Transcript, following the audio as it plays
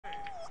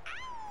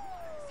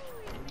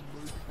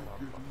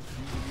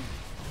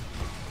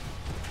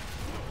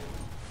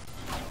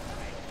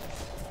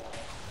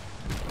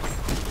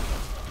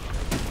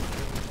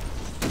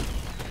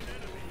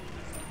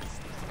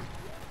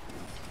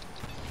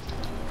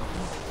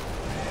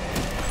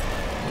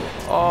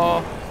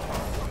Oh.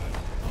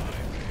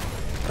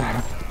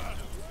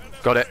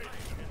 Got it.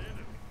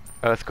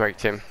 Earthquake,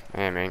 Tim.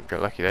 Yeah, man,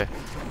 got lucky there.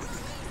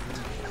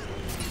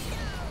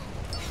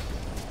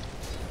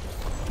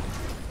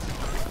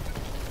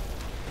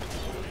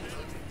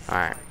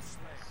 Alright.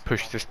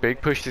 Push this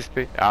big, push this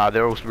big. Ah,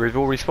 we've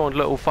all respawned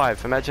level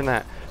 5. Imagine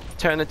that.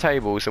 Turn the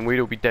tables and we'd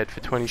all be dead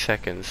for 20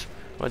 seconds.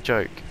 What a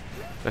joke.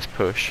 Let's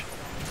push.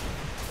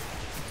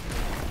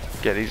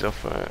 Get these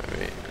off.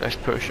 Let's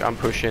push. I'm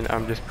pushing.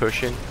 I'm just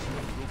pushing.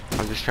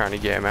 I'm just trying to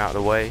get him out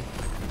of the way.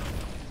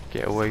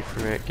 Get away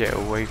from it. Get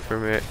away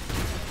from it.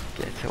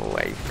 Get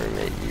away from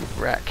it, you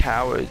rat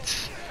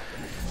cowards.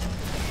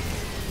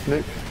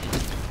 Nope.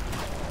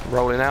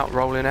 Rolling out,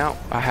 rolling out.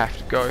 I have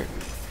to go.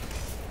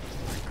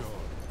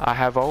 I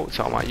have ult,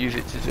 so I might use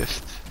it to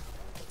just...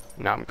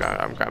 No, I'm going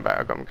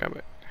back. I'm going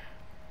back.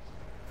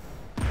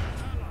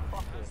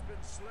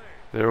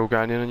 They're all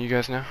going in on you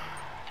guys now.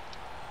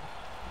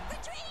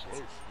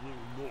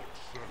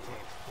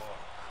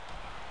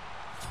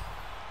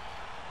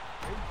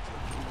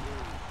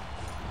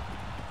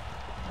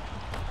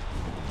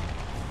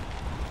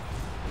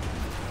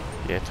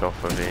 Get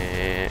off of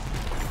it.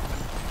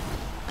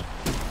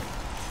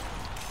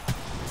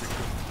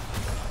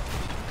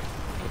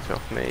 Get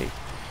off me.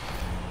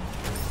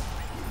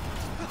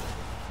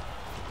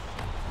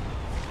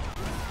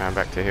 Going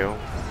back to heal.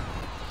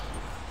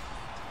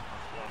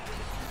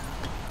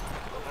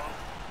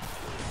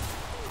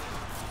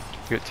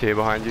 Good tier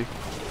behind you.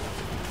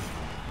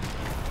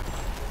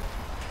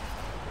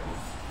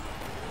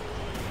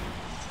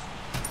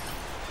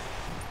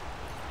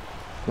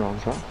 Wrong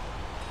side.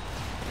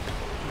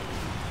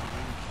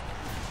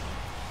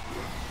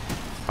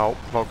 Oh,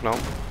 Vulcan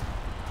ult.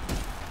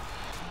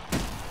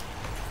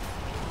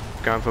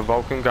 Going for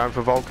Vulcan, going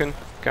for Vulcan,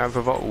 going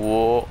for Vulcan.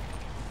 Whoa.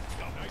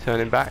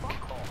 Turning back.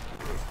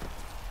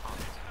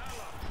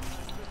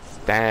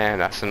 Damn,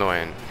 that's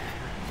annoying.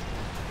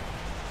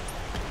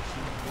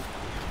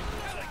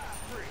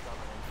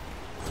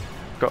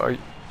 Got a...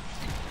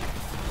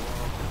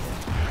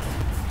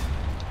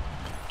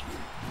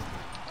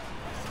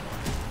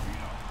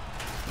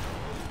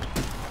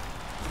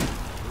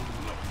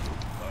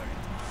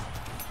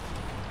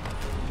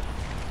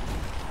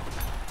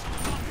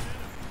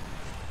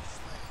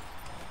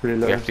 Really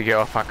low. You have to get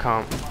off, I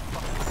can't.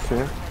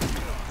 Okay.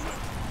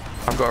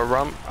 I've got a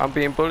run, I'm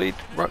being bullied.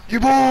 Run. You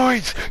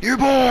boys! You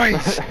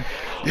boys!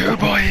 You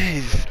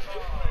boys!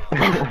 I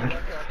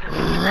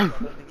don't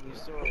think you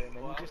saw him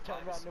and you just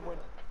turned around and went,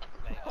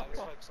 mate, I was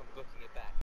focused on booking it